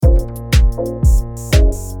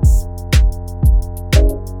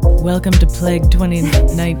Welcome to Plague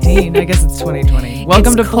 2019. I guess it's 2020.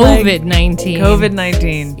 Welcome it's to Plague COVID-19.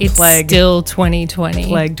 COVID-19. It's Plague. still 2020.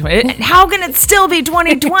 Plague 20. How can it still be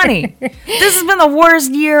 2020? This has been the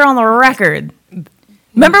worst year on the record.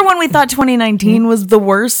 Remember when we thought 2019 was the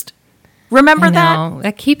worst? Remember that?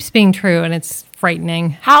 That keeps being true, and it's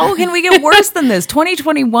frightening. How can we get worse than this?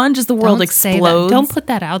 2021, just the world Don't say that. explodes. Don't put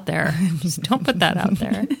that out there. Just don't put that out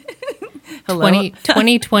there. Hello?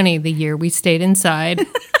 2020, the year we stayed inside.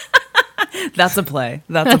 That's a play.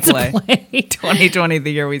 That's a play. 2020,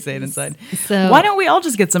 the year we stayed inside. So why don't we all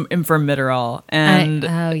just get some Infirmitorol? And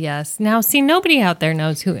oh yes. Now, see, nobody out there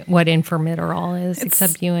knows what Infirmitorol is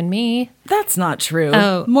except you and me. that's not true.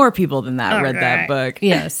 Oh. More people than that read that book.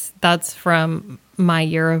 Yes, that's from My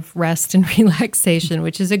Year of Rest and Relaxation,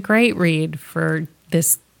 which is a great read for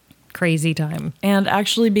this crazy time. And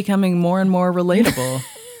actually becoming more and more relatable.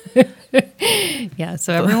 Yeah,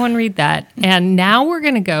 so everyone read that. And now we're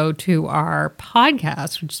going to go to our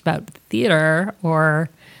podcast, which is about theater or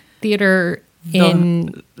theater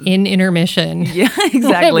in intermission. Yeah,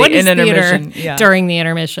 exactly. What is in theater intermission. Yeah. during the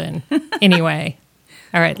intermission? Anyway,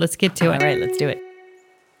 all right, let's get to it. All right, let's do it.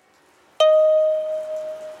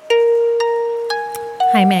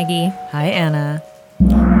 Hi, Maggie. Hi, Anna.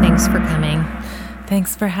 Thanks for coming.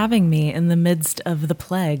 Thanks for having me in the midst of the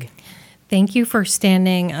plague. Thank you for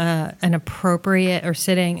standing sitting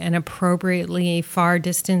an appropriately far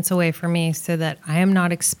distance away from me so that I am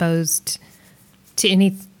not exposed to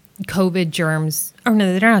any COVID germs. Or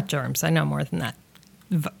no, they're not germs. I know more than that.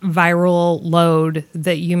 Viral load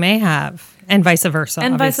that you may have, and vice versa.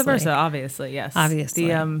 And obviously. vice versa, obviously, yes. Obviously.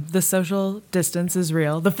 The social distance is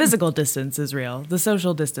real. The physical distance is real. The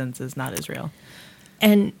social distance is not as real.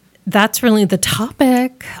 And that's really the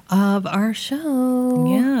topic of our show.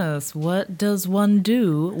 Yes. What does one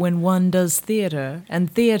do when one does theater?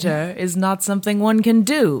 And theater is not something one can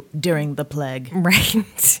do during the plague.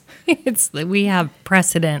 Right. We have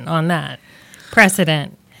precedent on that.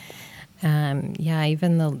 Precedent.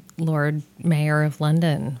 Even the Lord Mayor of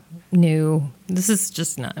London knew this is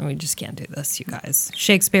just not, we just can't do this, you guys.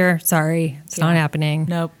 Shakespeare, sorry, it's not happening.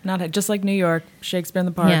 Nope, not just like New York, Shakespeare in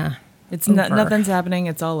the Park. Yeah. It's nothing's happening.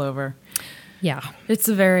 It's all over. Yeah. It's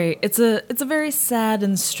a very sad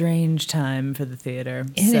and strange time for the theater.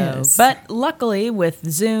 It is. But luckily with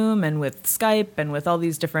Zoom and with Skype and with all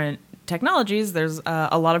these different technologies, there's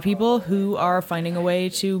a lot of people who are finding a way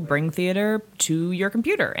to bring theater to your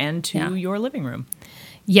computer and to your living room.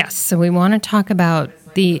 Yes. So we want to talk about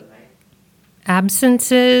the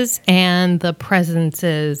absences and the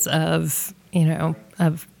presences of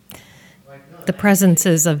the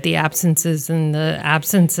presences of the absences and the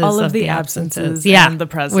absences all of the absences Yeah. and the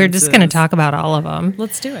presences. We're just going to talk about all of them.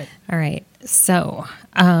 Let's do it. All right. So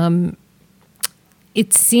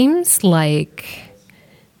it seems like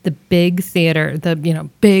the big theaters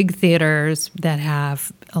that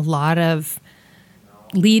have a lot of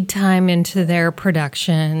lead time into their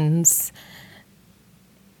productions,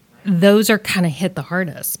 those are kind of hit the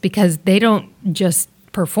hardest because they don't just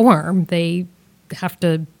perform, they have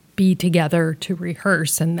to be together to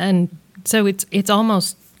rehearse, and then so it's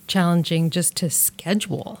almost challenging just to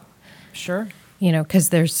schedule. Sure. Because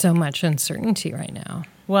there's so much uncertainty right now.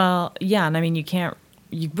 Well, yeah, and I mean you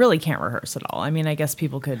really can't rehearse at all. I mean, I guess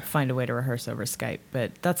people could find a way to rehearse over Skype,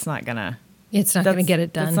 but that's not gonna. It's not going to get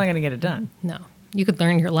it done. That's not gonna get it done. No, you could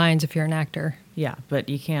learn your lines if you're an actor. Yeah, but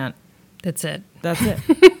you can't. That's it. That's it.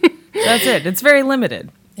 That's it. It's very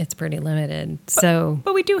limited. It's pretty limited.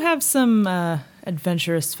 But we do have some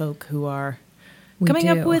adventurous folk who are coming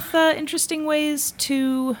up with interesting ways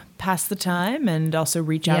to pass the time and also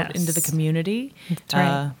reach out into the community. That's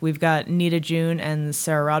right. We've got Nita June and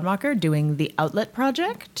Sarah Rodmacher doing the Outlet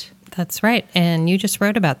Project. That's right. And you just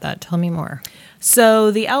wrote about that. Tell me more. So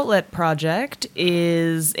the Outlet Project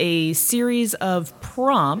is a series of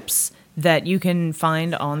prompts that you can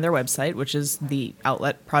find on their website, which is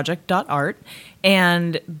theoutletproject.art.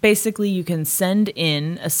 And basically you can send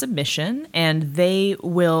in a submission and they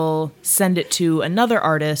will send it to another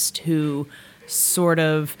artist who sort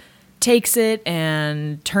of takes it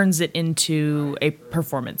and turns it into a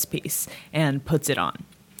performance piece and puts it on.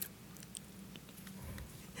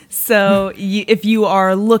 So if you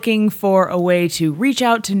are looking for a way to reach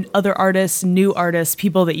out to other artists, new artists,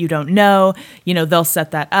 people that you don't know, they'll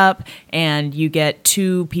set that up and you get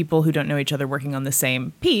two people who don't know each other working on the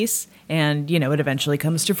same piece. And, it eventually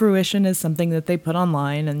comes to fruition as something that they put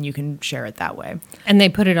online and you can share it that way. And they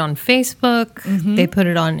put it on Facebook. Mm-hmm. They put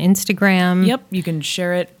it on Instagram. Yep. You can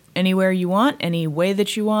share it anywhere you want, any way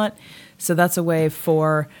that you want. So that's a way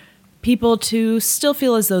for people to still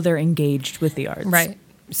feel as though they're engaged with the arts. Right.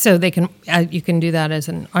 So they can you can do that as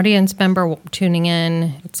an audience member tuning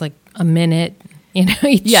in. It's like a minute,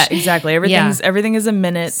 each. Yeah, exactly. Everything is a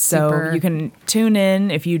minute, Super. so you can tune in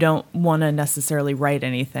if you don't want to necessarily write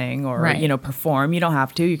anything or Right. perform. You don't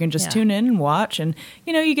have to. You can just Yeah. tune in and watch, and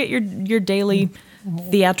you get your daily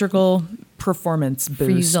theatrical performance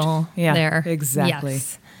boost. Friesel Yeah, there. exactly.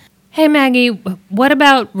 Yes. Hey, Maggie, what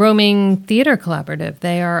about Roaming Theater Collaborative?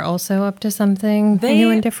 They are also up to something new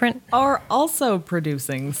and different? Are also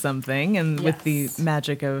producing something, and with the Yes.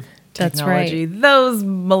 magic of That's technology, right. those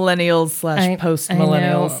millennials / post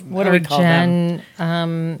millennials. What do we call them?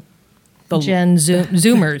 Gen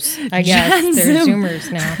Zoomers, I guess. Gen They're Zoom.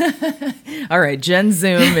 Zoomers now. All right, Gen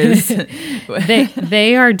Zoom is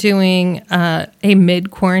They are doing a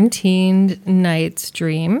mid-quarantined night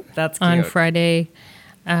stream. That's on cute. Friday.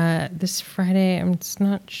 This Friday, I'm just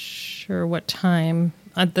not sure what time.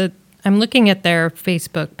 I'm looking at their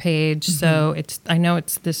Facebook page, so I know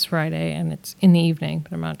it's this Friday and it's in the evening,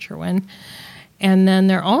 but I'm not sure when. And then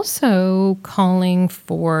they're also calling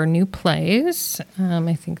for new plays.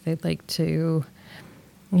 I think they'd like to,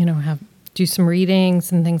 do some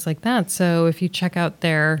readings and things like that. So if you check out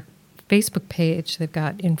their Facebook page, they've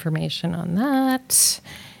got information on that.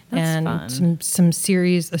 That's fun. A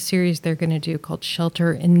series they're going to do called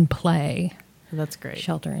Shelter in Play. That's great.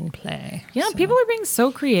 Shelter in Play. Yeah, So- people are being so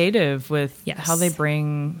creative with Yes. how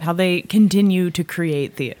they continue to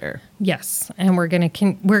create theater. Yes, and we're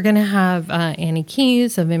gonna have Annie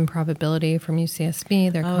Keys of Improbability from UCSB.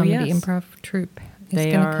 Their comedy yes. improv troupe is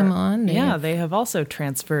going to come on. They have also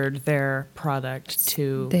transferred their product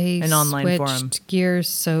to They an online switched forum. gears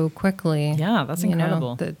so quickly. Yeah, that's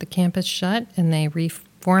incredible. The campus shut and they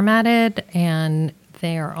reformatted, and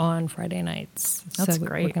they are on Friday nights. That's so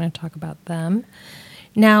great. We're going to talk about them.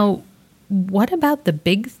 Now, what about the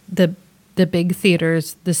big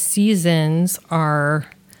theaters? The seasons are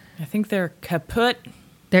I think they're kaput.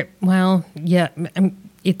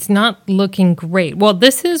 it's not looking great. Well,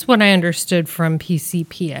 this is what I understood from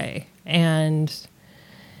PCPA, and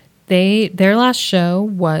their last show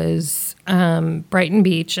was Brighton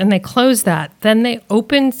Beach, and they closed that. Then they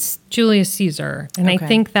opened Julius Caesar, and I Okay.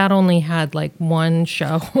 think that only had like one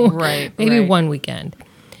show, Right, maybe right. one weekend.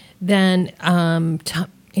 Then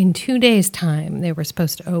in 2 days' time, they were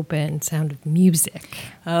supposed to open Sound of Music,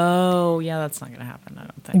 Oh, yeah, that's not going to happen, I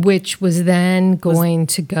don't think. which was then going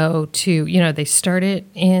to go to, they start it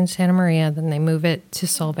in Santa Maria, then they move it to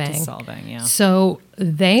Solvang. Solvang, yeah. So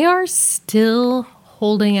they are still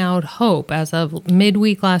holding out hope as of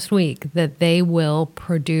midweek last week that they will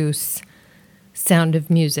produce Sound of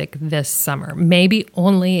Music this summer. Maybe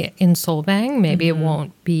only in Solvang. Maybe it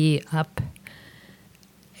won't be up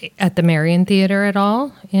at the Marion Theater at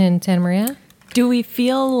all in Santa Maria. How do we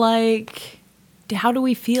feel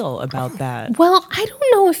about that? Well, I don't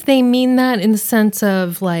know if they mean that in the sense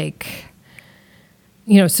of like,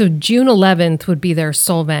 so June 11th would be their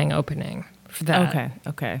Solvang opening for that.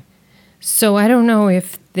 Okay. So I don't know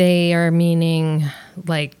if they are meaning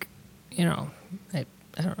like, I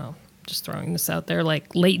don't know, just throwing this out there,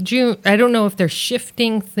 like late June. I don't know if they're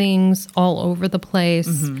shifting things all over the place.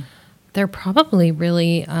 Mm-hmm. They're probably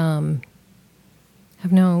really have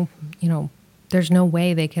no, there's no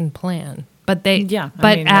way they can plan. But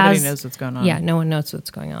nobody knows what's going on. Yeah, no one knows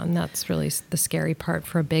what's going on. That's really the scary part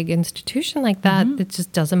for a big institution like that. It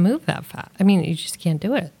just doesn't move that fast. I mean, you just can't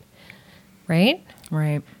do it, right?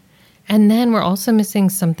 Right. And then we're also missing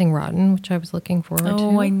Something Rotten, which I was looking forward to.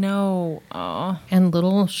 Oh, I know. Oh, And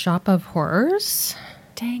Little Shop of Horrors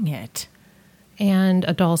dang it. and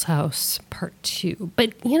A Doll's House Part 2.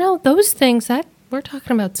 But, those things, that we're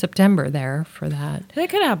talking about September there for that. That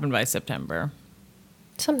could happen by September.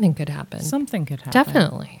 Something could happen. Something could happen.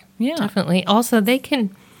 Definitely. Yeah. Definitely. Also, they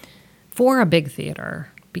can, for a big theater,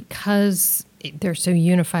 because they're so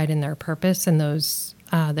unified in their purpose and those,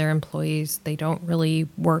 their employees, they don't really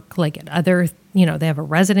work like at other, they have a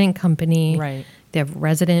resident company. Right. They have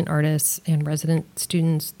resident artists and resident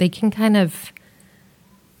students. They can kind of,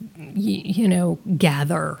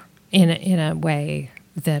 gather in a way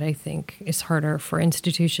that I think is harder for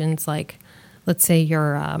institutions like, let's say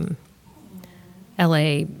you're an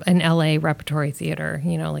LA repertory theater,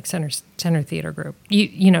 like Center Theater Group.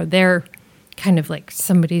 They're kind of like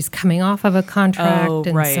somebody's coming off of a contract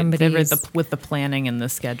and right. somebody's With the planning and the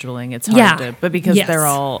scheduling, it's hard to. But because Yes. they're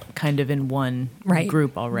all kind of in one Right.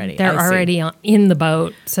 group already. They're I see. already in the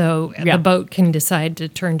boat, so Yeah. the boat can decide to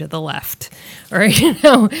turn to the left, or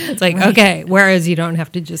it's like okay. Whereas you don't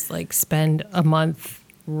have to just like spend a month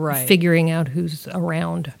Right. figuring out who's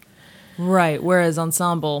around. Right. Whereas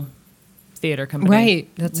ensemble, theater company Right.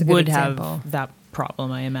 That's a good would example. have that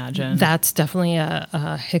problem, I imagine. That's definitely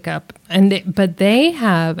a hiccup. But they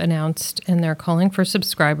have announced, and they're calling for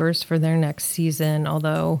subscribers for their next season.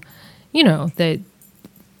 Although, they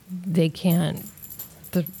can't.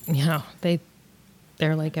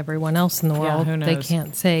 They're like everyone else in the world. who knows? They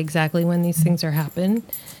can't say exactly when these things are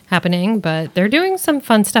happening, but they're doing some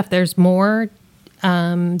fun stuff. There's more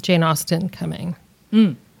Jane Austen coming.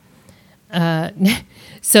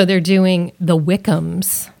 So they're doing The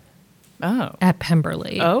Wickhams at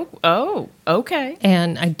Pemberley. Oh, okay.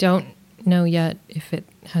 And I don't know yet if it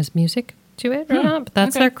has music to it or not, but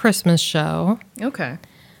that's Okay. their Christmas show. Okay.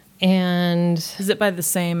 And Is it by the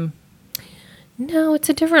same? no, it's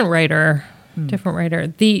a different writer. Different writer.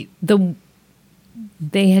 They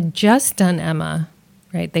had just done Emma,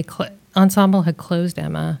 right? Ensemble had closed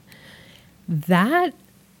Emma. That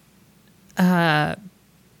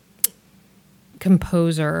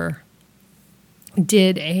composer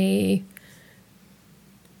did a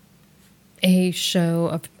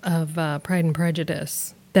show of Pride and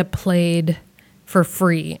Prejudice that played for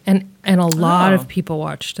free, and a lot of people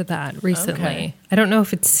watched that recently. Okay. I don't know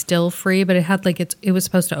if it's still free, but it had it was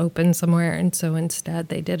supposed to open somewhere, and so instead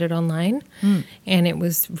they did it online, and it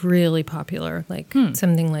was really popular.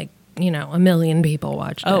 Something like 1 million people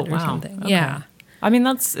watched it or something. Okay. Yeah, I mean,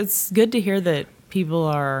 it's good to hear that people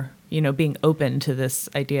are, being open to this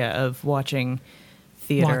idea of watching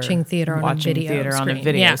theater on a video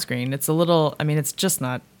screen. Yeah. screen. It's a little, I mean, it's just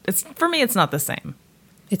not, for me, it's not the same.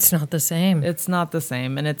 It's not the same. It's not the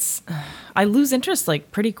same. And I lose interest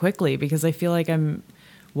pretty quickly because I feel like I'm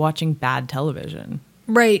watching bad television.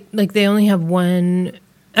 Right. Like they only have one.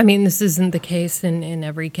 I mean, this isn't the case in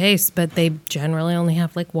every case, but they generally only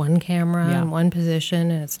have one camera in one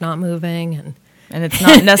position, and it's not moving. And it's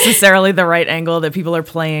not necessarily the right angle that people are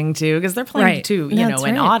playing to, because they're playing to, That's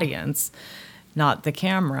an right. audience, not the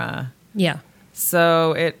camera. Yeah.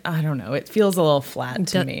 So I don't know. It feels a little flat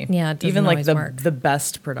to me. Yeah, it doesn't even always work. the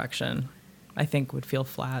best production, I think, would feel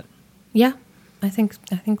flat. Yeah, I think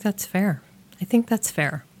that's fair. I think that's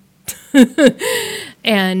fair.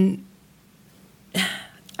 And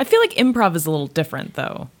I feel like improv is a little different,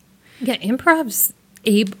 though. yeah, improv's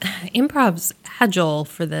agile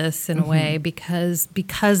for this in a way because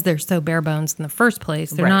they're so bare bones in the first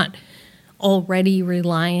place. They're Right. not already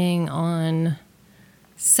relying on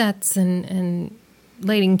sets and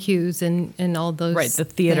lighting cues and all those Right, the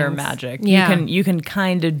theater things. magic. Yeah, You can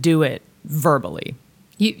kind of do it verbally.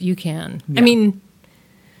 you can. Yeah. I mean,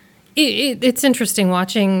 it's interesting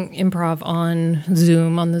watching improv on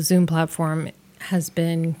the Zoom platform has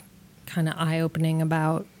been kind of eye-opening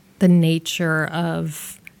about the nature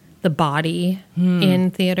of the body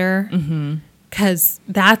in theater. Because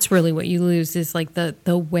that's really what you lose is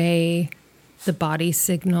the way the body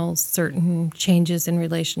signals certain changes in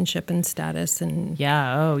relationship and status and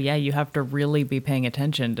Yeah. Oh, yeah. You have to really be paying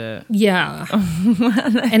attention to. yeah.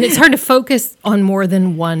 And it's hard to focus on more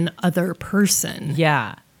than one other person.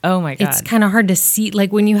 Yeah. Oh my God. It's kind of hard to see,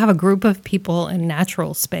 when you have a group of people in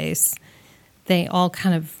natural space, they all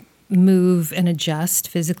kind of move and adjust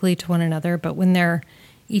physically to one another. But when they're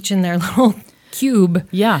each in their little cube,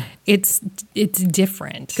 Yeah. it's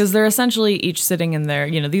different. Because they're essentially each sitting in their,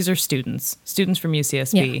 these are students from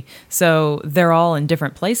UCSB. Yeah. So they're all in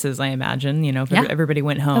different places, I imagine, if Yeah. everybody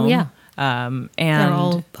went home. Oh, yeah. And They're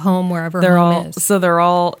all home wherever they're home all, is. so they're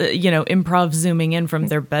all, improv zooming in from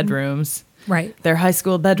their bedrooms, Right. their high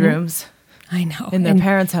school bedrooms I know. in their And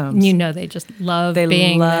parents' homes. they just love They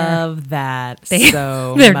being there. love that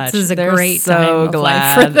so This much. is a They're great so time of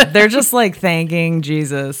life for glad. them. They're just thanking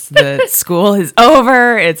Jesus that school is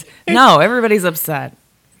over. Everybody's upset.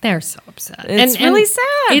 They're so upset. It's really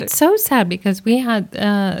sad. It's so sad because we had,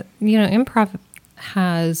 improv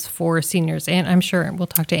has 4 seniors, and I'm sure we'll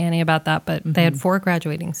talk to Annie about that, but they had 4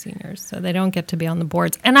 graduating seniors, so they don't get to be on the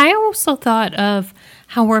boards. And I also thought of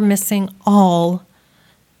how we're missing all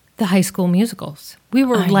the High School Musicals. We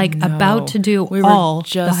were about to do all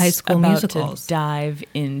the High School Musicals. To dive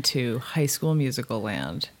into High School Musical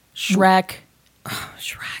land. Shrek.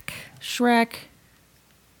 Shrek.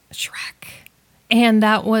 And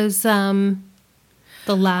that was the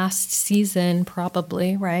last season,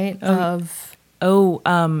 probably, right?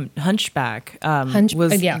 Hunchback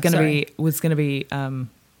was yeah, gonna be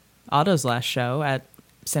Otto's last show at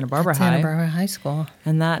Santa Barbara High. Santa Barbara High School.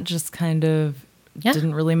 And that just kind of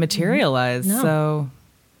didn't really materialize. No. So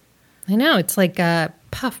I know. It's like a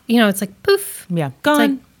puff. It's like poof. yeah, It's gone.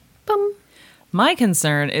 like boom. My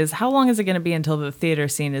concern is how long is it going to be until the theater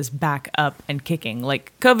scene is back up and kicking?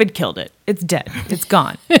 COVID killed it. It's dead. It's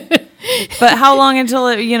gone. But how long until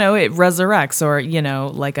it resurrects or,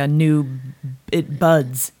 a new it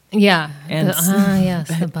buds. Yeah. And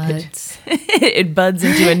Yes, the buds. It buds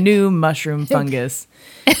into a new mushroom fungus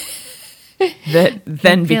that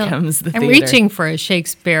then becomes the theater. I'm reaching for a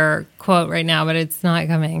Shakespeare quote right now, but it's not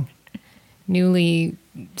coming. Newly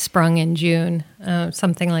sprung in June,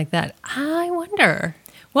 something like that. I wonder.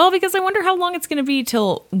 Well, because I wonder how long it's going to be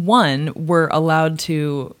till, one, we're allowed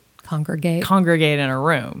to Congregate. in a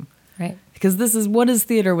room. Right. Because what is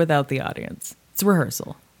theater without the audience? It's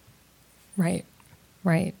rehearsal. Right.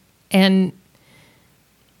 And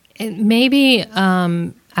maybe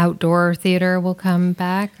outdoor theater will come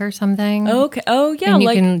back or something. Okay. Oh, yeah. And you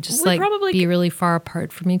can just be really far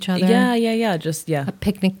apart from each other. Yeah. Just, yeah. A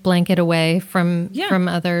picnic blanket away from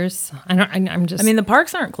others. I mean, the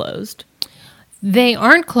parks aren't closed. They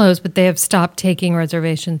aren't closed, but they have stopped taking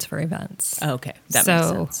reservations for events. Okay. That makes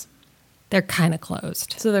sense. They're kind of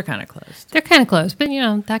closed. So they're kind of closed. They're kind of closed, but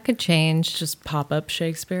that could change. Just pop up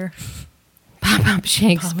Shakespeare. Pop up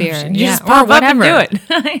Shakespeare. You just pop up and do it.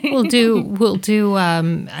 We'll do.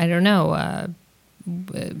 I don't know.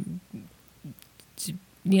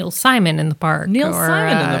 Neil Simon in the park.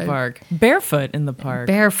 Simon in the park. Barefoot in the park.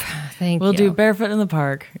 Thank you. We'll do barefoot in the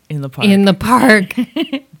park. In the park.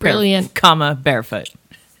 Brilliant. Barefoot.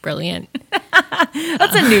 Brilliant.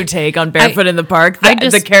 That's a new take on barefoot in the park.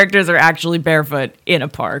 The characters are actually barefoot in a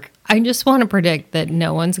park. I just want to predict that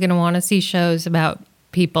no one's going to want to see shows about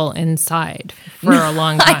people inside for a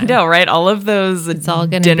long time. I know, right? All of those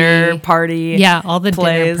dinner party all the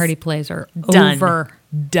plays. Dinner party plays are Done. over.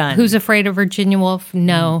 Done. Who's Afraid of Virginia Woolf?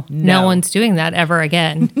 No one's doing that ever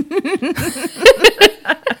again.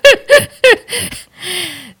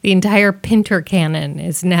 The entire Pinter canon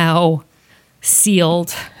is now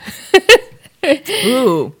sealed.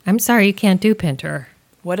 Ooh. I'm sorry, you can't do Pinter.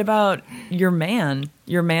 What about your man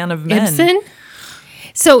of men? Ibsen?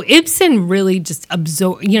 So Ibsen really just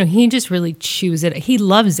he just really chews it. He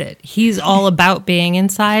loves it. He's all about being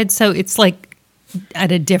inside. So it's like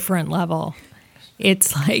at a different level.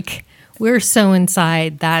 It's like we're so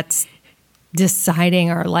inside that's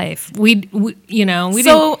deciding our life. We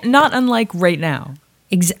so not unlike right now.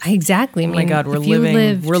 Exactly. Oh my God, we're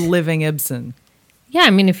living Ibsen. Yeah, I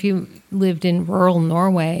mean, if you lived in rural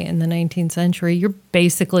Norway in the 19th century, you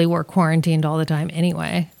basically were quarantined all the time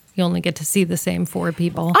anyway. You only get to see the same 4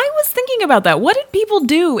 people. I was thinking about that. What did people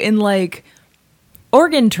do in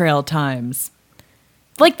Oregon Trail times?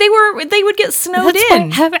 They would get snowed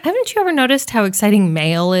in. Haven't you ever noticed how exciting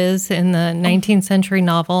mail is in the 19th century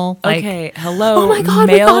novel? Okay, hello. Oh my God,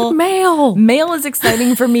 we got mail. Mail is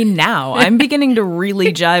exciting for me now. I'm beginning to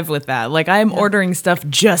really jive with that. I'm ordering stuff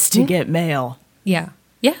just to get mail. Yeah.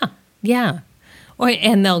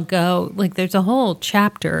 And they'll go, there's a whole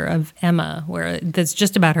chapter of Emma that's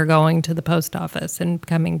just about her going to the post office and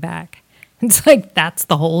coming back. It's that's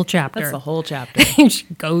the whole chapter. That's the whole chapter. She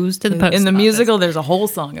goes to the post office. In the musical, there's a whole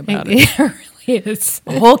song about it. It really is.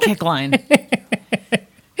 A whole kick line.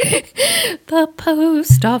 The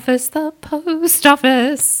post office, the post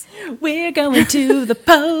office. We're going to the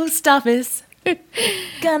post office.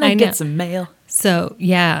 Gonna get some mail. So,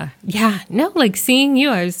 yeah. No, seeing you,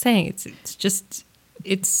 I was saying,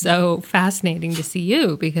 it's so fascinating to see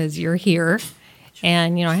you because you're here.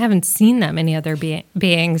 And, I haven't seen that many other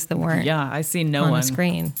beings that weren't I see no on one. The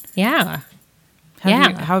screen. Yeah.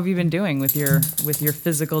 How have you been doing with your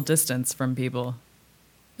physical distance from people?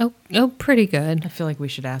 Oh, pretty good. I feel like we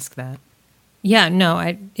should ask that. Yeah,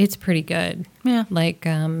 no, it's pretty good. Yeah.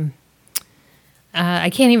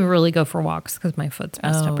 I can't even really go for walks because my foot's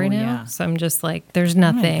messed up right now. Yeah. So I'm just there's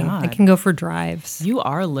nothing. I can go for drives. You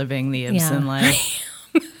are living the Ibsen life.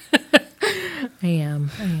 I am.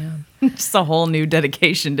 Just a whole new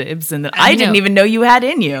dedication to Ibsen that I didn't even know you had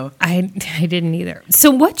in you. I didn't either. So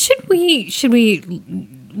what should we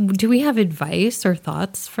do we have advice or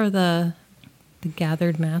thoughts for the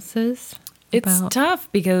gathered masses? It's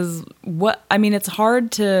tough because it's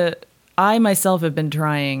hard to, I myself have been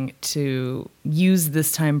trying to use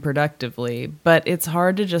this time productively, but it's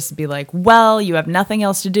hard to just be you have nothing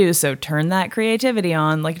else to do, so turn that creativity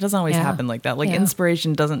on. It doesn't always happen like that.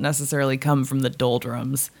 Inspiration doesn't necessarily come from the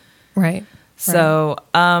doldrums. Right. So,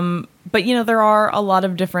 but there are a lot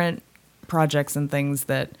of different projects and things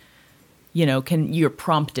that, you're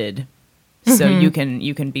prompted so you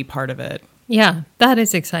can be part of it. Yeah, that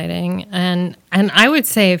is exciting. And I would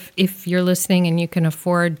say if you're listening and you can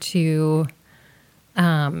afford to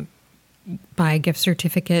buy a gift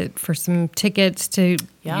certificate for some tickets to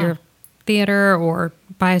your theater or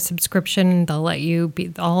buy a subscription, they'll let you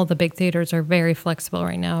all the big theaters are very flexible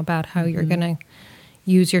right now about how you're going to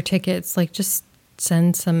use your tickets. Just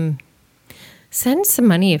send some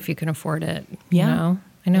money if you can afford it. You know?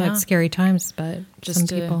 I know Yeah. it's scary times, but Just some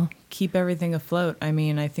to people. keep everything afloat. I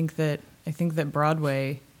mean, I think that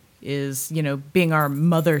Broadway is, being our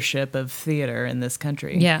mothership of theater in this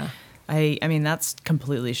country. Yeah. I mean, that's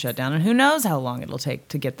completely shut down, and who knows how long it'll take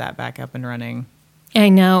to get that back up and running. I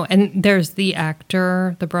know. And there's the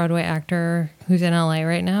Broadway actor who's in LA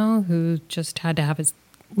right now who just had to have his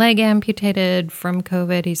leg amputated from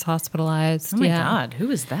COVID. He's hospitalized. Oh my God,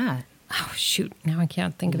 who is that? Oh, shoot. Now I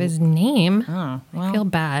can't think of his name. Oh, well. I feel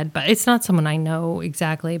bad, but it's not someone I know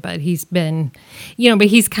exactly, but he's been, but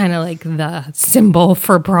he's kind of like the symbol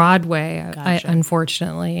for Broadway, Gotcha.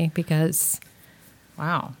 unfortunately, because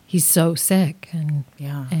Wow. he's so sick.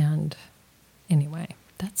 And anyway,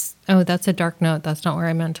 that's a dark note. That's not where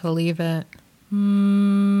I meant to leave it.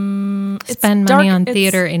 Spend money on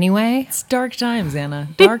theater anyway. It's dark times, Anna.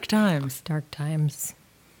 Dark times. Dark times.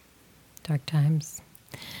 Dark times.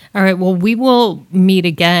 All right. Well, we will meet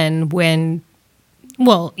again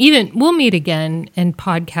we'll meet again and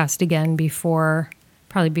podcast again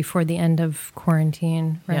probably before the end of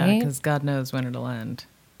quarantine, right? Yeah, because God knows when it'll end.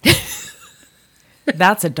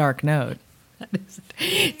 That's a dark note.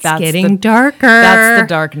 It's That's getting the- darker. That's the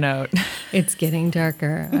dark note. It's getting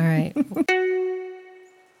darker. All right.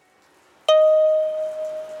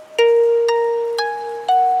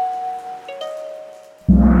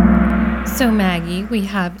 So, Maggie, we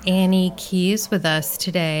have Annie Keyes with us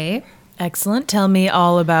today. Excellent. Tell me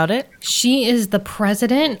all about it. She is the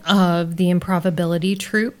president of the Improvability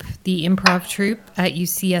Troupe, the improv troupe at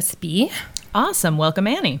UCSB. Awesome. Welcome,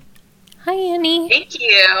 Annie. Hi, Annie. Thank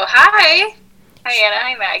you. Hi. Hi, Anna.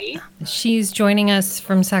 Hi, Maggie. She's joining us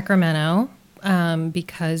from Sacramento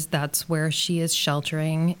because that's where she is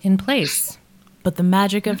sheltering in place. But the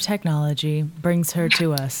magic of technology brings her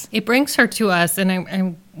to us. It brings her to us, and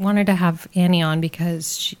I wanted to have Annie on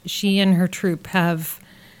because she and her troupe have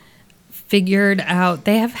figured out,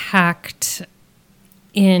 they have hacked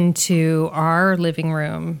into our living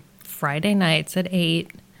room Friday nights at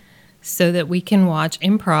 8 so that we can watch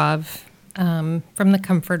improv from the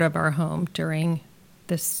comfort of our home during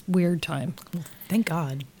this weird time. Thank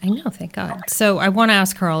God. I know, thank God. So I want to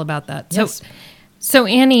ask her all about that. Yes. So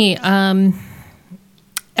Annie,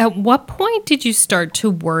 at what point did you start to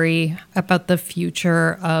worry about the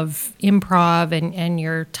future of improv and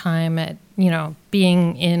your time at,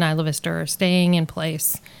 being in Isla Vista or staying in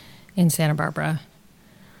place in Santa Barbara?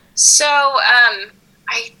 So,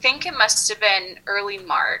 I think it must have been early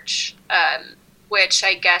March, which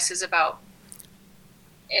I guess is about,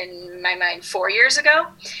 in my mind, 4 years ago,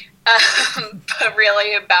 but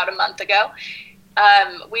really about a month ago.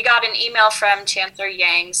 We got an email from Chancellor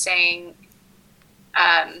Yang saying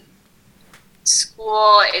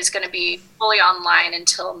school is going to be fully online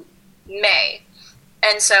until May.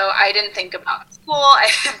 And so I didn't think about school. I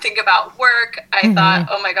didn't think about work. I thought,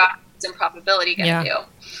 oh my God, what's Improbability going to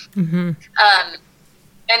do? Mm-hmm.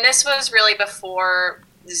 And this was really before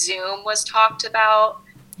Zoom was talked about.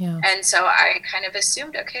 Yeah. And so I kind of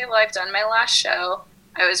assumed, okay, well, I've done my last show.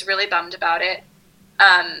 I was really bummed about it.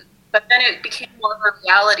 But then it became more of a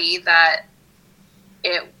reality that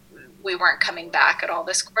we weren't coming back at all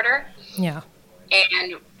this quarter. Yeah.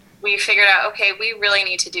 And we figured out, okay, we really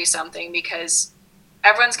need to do something because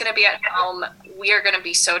everyone's going to be at home. We are going to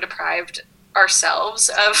be so deprived ourselves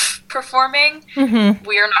of performing. Mm-hmm.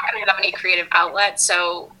 We are not going to have any creative outlet.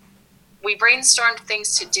 So we brainstormed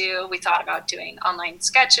things to do. We thought about doing online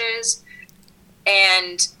sketches.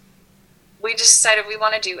 And we just decided we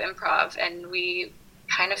want to do improv. And we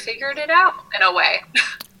kind of figured it out in a way.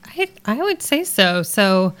 I would say so.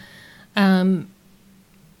 So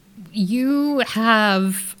you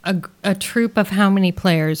have a troupe of how many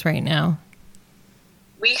players right now?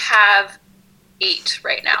 We have 8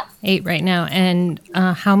 right now. 8 right now. And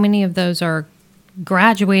how many of those are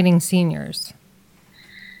graduating seniors?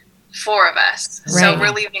 4 of us. Right. So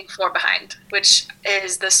we're leaving 4 behind, which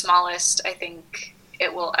is the smallest I think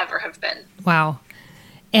it will ever have been. Wow.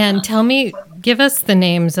 And give us the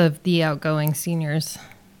names of the outgoing seniors.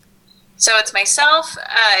 So it's myself,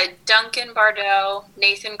 Duncan Bardot,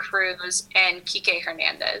 Nathan Cruz, and Kike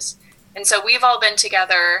Hernandez. And so we've all been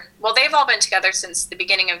together. Well, they've all been together since the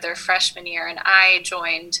beginning of their freshman year, and I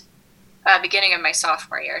joined beginning of my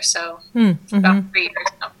sophomore year. So about 3 years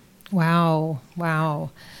now.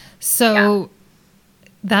 Wow. So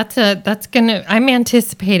I'm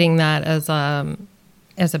anticipating that as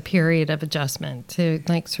a period of adjustment to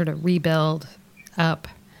like sort of rebuild up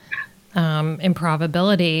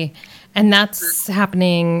improbability. And that's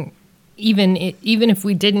happening even if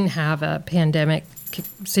we didn't have a pandemic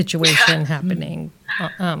situation happening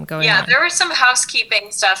going on. Yeah, there was some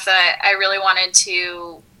housekeeping stuff that I really wanted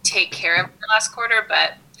to take care of the last quarter,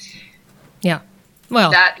 but Yeah.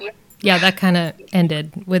 Well, that that kind of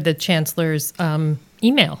ended with the chancellor's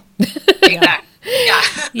email. exactly. Yeah.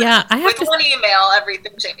 Yeah, I have With to. one email,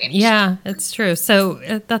 everything changed. Yeah, it's true.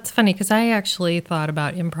 So that's funny because I actually thought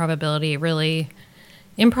about improbability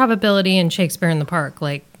and Shakespeare in the Park,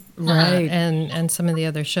 like Right. and some of the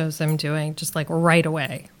other shows I'm doing, just like right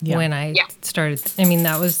away Yeah. when I Yeah. started. I mean,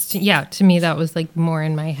 that was to me that was like more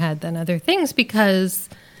in my head than other things because,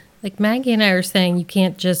 like Maggie and I are saying, you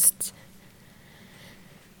can't just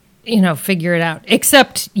figure it out.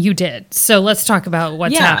 Except you did. So let's talk about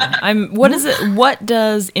what's happening. What is it? What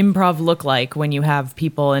does improv look like when you have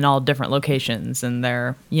people in all different locations and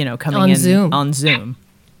they're coming On in Zoom. on Zoom?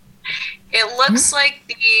 It looks like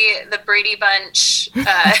the Brady Bunch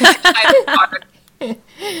kind of art.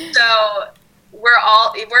 So we're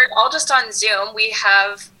all just on Zoom. We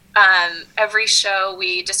have every show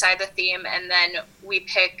we decide the theme and then we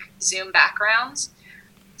pick Zoom backgrounds.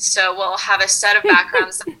 So we'll have a set of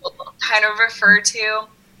backgrounds that we'll kind of refer to.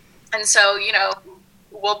 And so,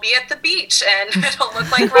 we'll be at the beach and it'll look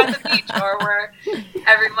like we're at the beach or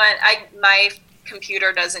my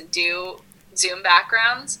computer doesn't do Zoom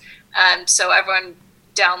backgrounds. So everyone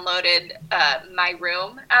downloaded my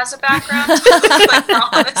room as a background. Like we're all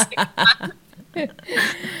on the same time.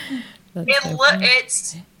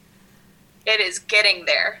 It is getting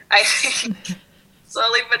there, I think,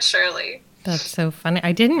 slowly but surely. That's so funny.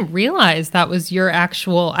 I didn't realize that was your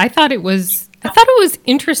actual. I thought it was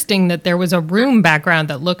interesting that there was a room background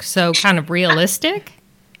that looked so kind of realistic,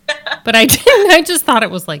 but I didn't. I just thought it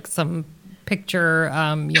was like some picture,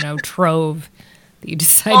 trove that you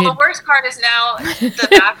decided. Well, the worst part is now the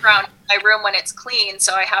background in my room when it's clean,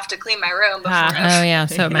 so I have to clean my room before. Oh yeah,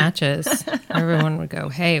 so it matches. Everyone would go,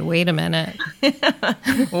 "Hey, wait a minute.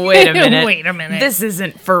 Wait a minute. Wait a minute. This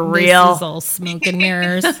isn't for real. This is all smoke and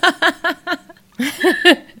mirrors."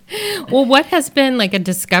 Well, what has been like a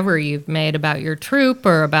discovery you've made about your troupe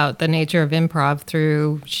or about the nature of improv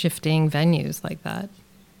through shifting venues like that?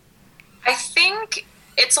 I think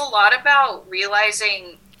it's a lot about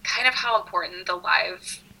realizing kind of how important the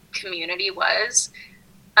live community was.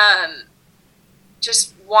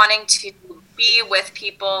 Just wanting to be with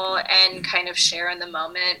people and kind of share in the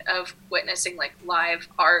moment of witnessing like live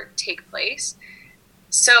art take place.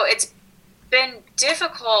 So it's been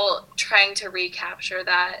difficult trying to recapture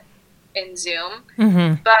that in Zoom,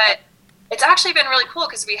 but it's actually been really cool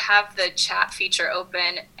because we have the chat feature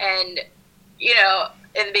open and,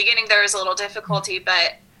 in the beginning there was a little difficulty,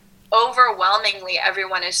 but overwhelmingly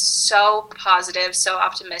everyone is so positive, so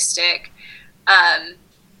optimistic.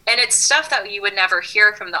 And it's stuff that you would never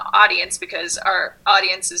hear from the audience because our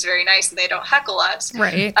audience is very nice and they don't heckle us.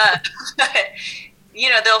 Right. But,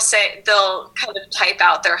 they'll kind of type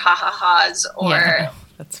out their ha-ha-has or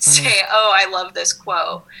That's funny. say, oh, I love this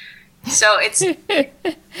quote. So it's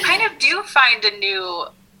kind of do find a new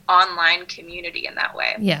online community in that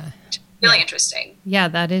way. Yeah. Really interesting. Yeah,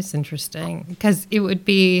 that is interesting because it would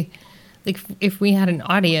be like if we had an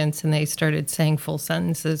audience and they started saying full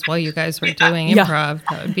sentences while you guys were doing improv,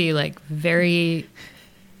 that would be like very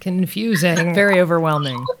confusing. Very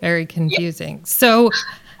overwhelming. Very confusing. So,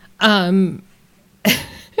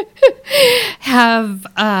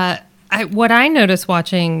 what I noticed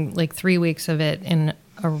watching like 3 weeks of it in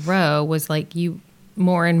a row was like you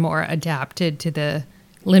more and more adapted to the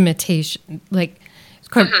limitation, like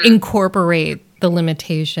incorporate the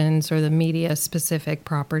limitations or the media specific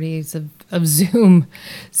properties of Zoom.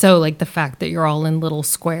 So like the fact that you're all in little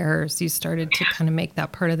squares, you started to kind of make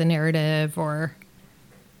that part of the narrative, or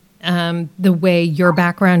the way your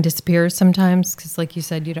background disappears sometimes. Cause like you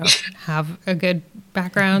said, you don't have a good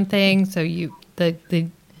background thing. So the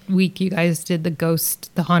week you guys did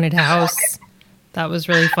the haunted house, that was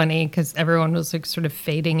really funny because everyone was like sort of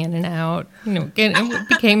fading in and out, it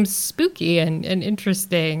became spooky and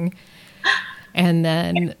interesting. And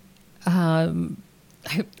then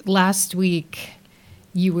last week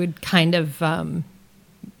you would kind of,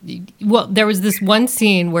 there was this one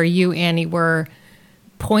scene where you, Annie, were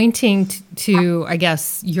pointing to, I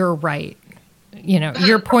guess, your right.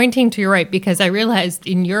 You're pointing to your right because I realized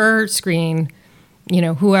in your screen,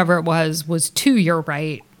 whoever it was to your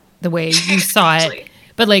right, the way you saw it.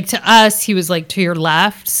 But like to us, he was like to your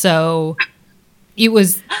left. So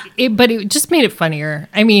but it just made it funnier.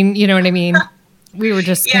 I mean, you know what I mean? We were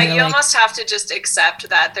just you almost have to just accept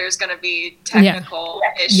that there's going to be technical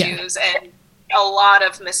issues and a lot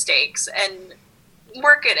of mistakes and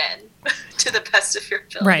work it in to the best of your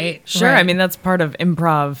ability. Right. Sure. Right. I mean, that's part of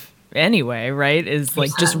improv anyway, right? Is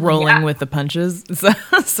like just rolling with the punches.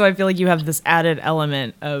 So I feel like you have this added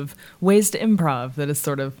element of ways to improv that is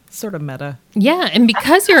sort of meta. Yeah, and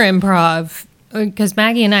because you're improv, because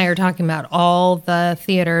Maggie and I are talking about all the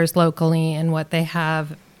theaters locally and what they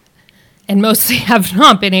have, and mostly have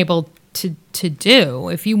not been able to do.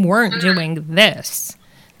 If you weren't doing this,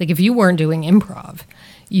 like if you weren't doing improv,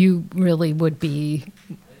 you really would be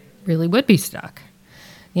stuck.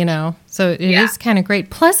 You know, so it is kind of great.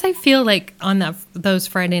 Plus, I feel like on those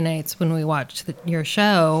Friday nights when we watch your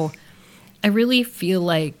show, I really feel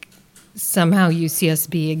like somehow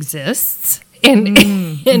UCSB exists,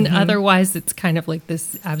 and otherwise it's kind of like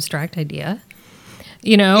this abstract idea,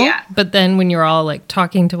 you know? Yeah. But then when you're all like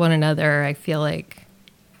talking to one another, I feel like,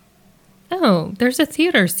 oh, there's a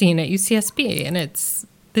theater scene at UCSB, and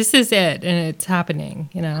this is it, and it's happening,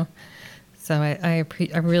 you know? So I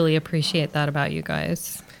really appreciate that about you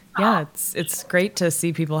guys. Yeah, it's great to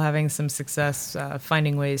see people having some success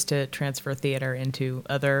finding ways to transfer theater into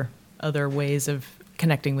other ways of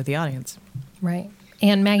connecting with the audience. Right.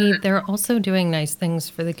 And Maggie, they're also doing nice things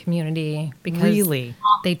for the community because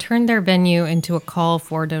they turned their venue into a call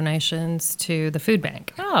for donations to the food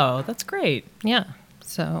bank. Oh, that's great. Yeah.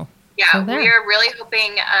 So we are really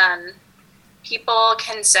hoping people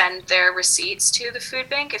can send their receipts to the food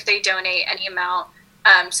bank if they donate any amount.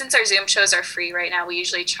 Since our Zoom shows are free right now, we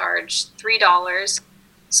usually charge $3.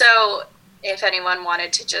 So if anyone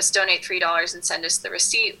wanted to just donate $3 and send us the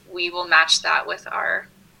receipt, we will match that with our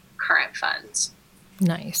current funds.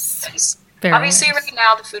 Nice. Obviously, nice. right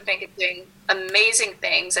now, the food bank is doing amazing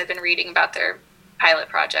things. I've been reading about their pilot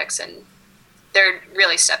projects, and they're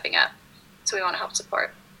really stepping up. So we want to help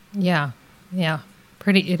support. Yeah.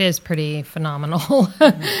 It is pretty phenomenal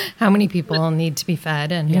how many people need to be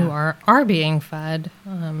fed and who are being fed.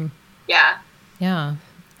 Yeah.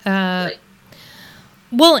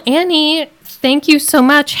 Well, Annie, thank you so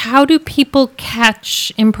much. How do people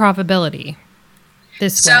catch Improbability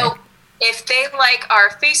this way? So if they like our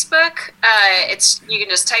Facebook, you can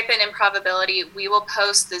just type in Improbability. We will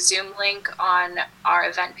post the Zoom link on our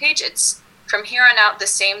event page. It's from here on out the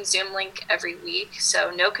same Zoom link every week, so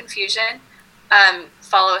no confusion.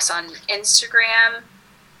 Follow us on Instagram.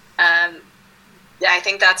 I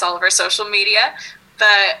think that's all of our social media.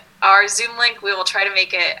 But our Zoom link, we will try to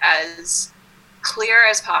make it as clear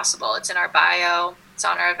as possible. It's in our bio. It's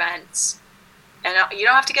on our events. And you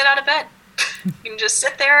don't have to get out of bed. You can just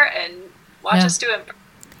sit there and watch us do it.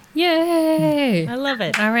 Yay! I love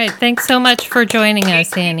it. All right. Thanks so much for joining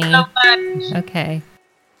us, Annie. Thank you so much. Okay.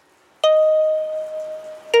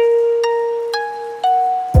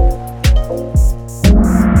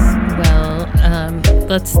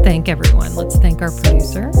 Let's thank everyone. Let's thank our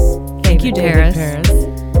producer. Thank you, David Paris.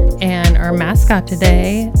 And our mascot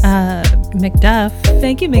today, McDuff.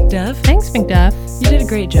 Thank you, McDuff. Thanks, McDuff. You did a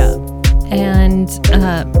great job. And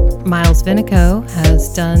Miles Vinico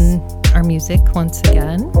has done our music once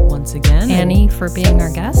again. Annie for being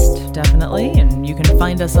our guest. Definitely. And you can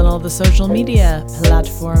find us on all the social media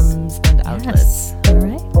platforms and outlets. Yes. All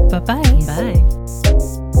right. Bye-bye. Bye.